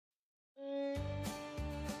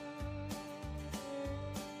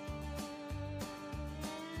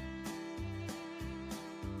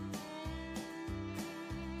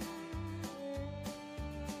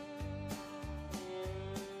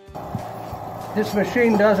This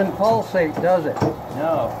machine doesn't pulsate, does it?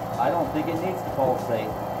 No, I don't think it needs to pulsate.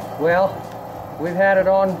 Well, we've had it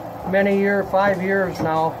on many years, 5 years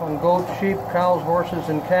now, on goats, sheep, cows, horses,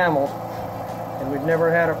 and camels, and we've never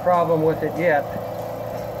had a problem with it yet.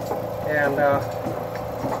 And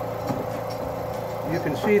you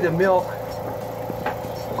can see the milk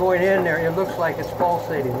going in there. It looks like it's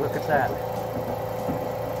pulsating. Look at that.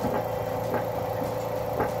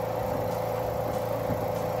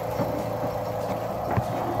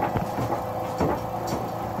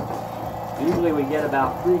 Usually we get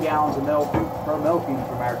about 3 gallons of milk per milking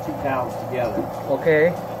from our 2 cows together.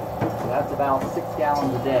 Okay. So that's about 6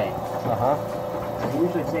 gallons a day. Uh-huh. It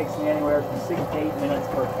usually takes me anywhere from 6 to 8 minutes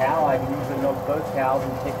per cow. I can usually milk both cows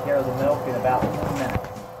and take care of the milk in about 10 minutes.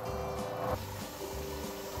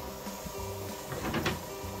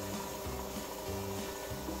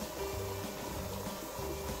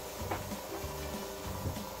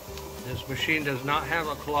 This machine does not have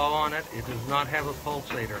a claw on it. It does not have a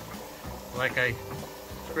pulsator. Like I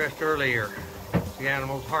expressed earlier, it's the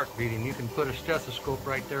animal's heart beating. You can put a stethoscope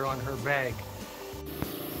right there on her bag.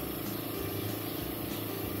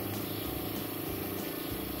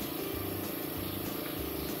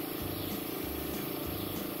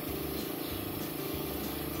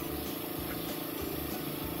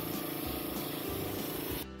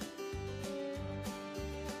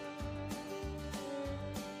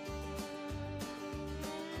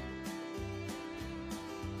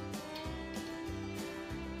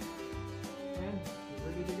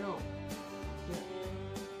 Ready to go.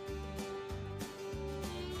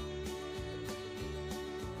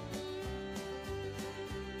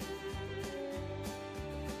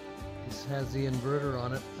 This has the inverter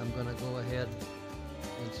on it. I'm going to go ahead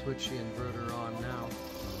and switch the inverter on now.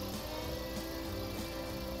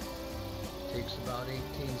 Takes about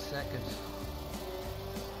 18 seconds.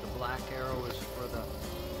 The black arrow is for the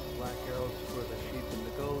sheep and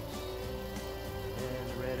the goats. And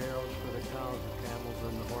the red arrows for the cows, the camels,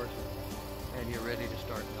 and the horses. And you're ready to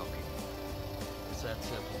start milking. It's that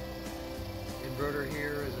simple. Inverter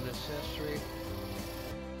here is an accessory.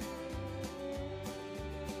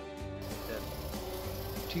 That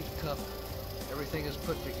teat cup, everything is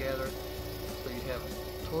put together so you have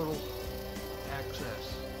total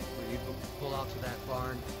access. When you pull out to that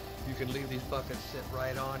barn, you can leave these buckets sit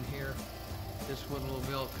right on here. This one will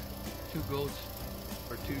milk 2 goats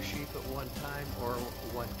or 2 sheep at one time, or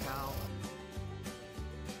 1 cow.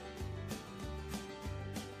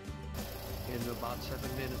 In about 7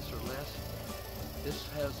 minutes or less. This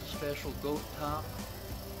has a special goat top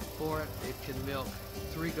for it. It can milk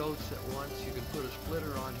 3 goats at once. You can put a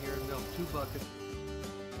splitter on here and milk 2 buckets.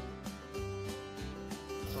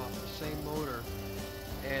 It's off the same motor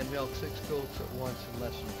and milk 6 goats at once in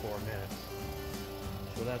less than 4 minutes.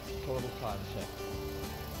 So that's the total concept.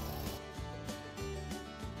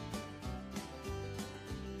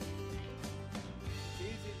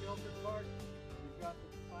 Easy milker cart. You've got the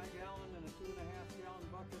 5-gallon and a 2.5-gallon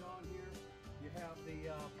bucket on here. You have the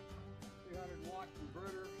 300-watt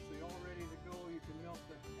converter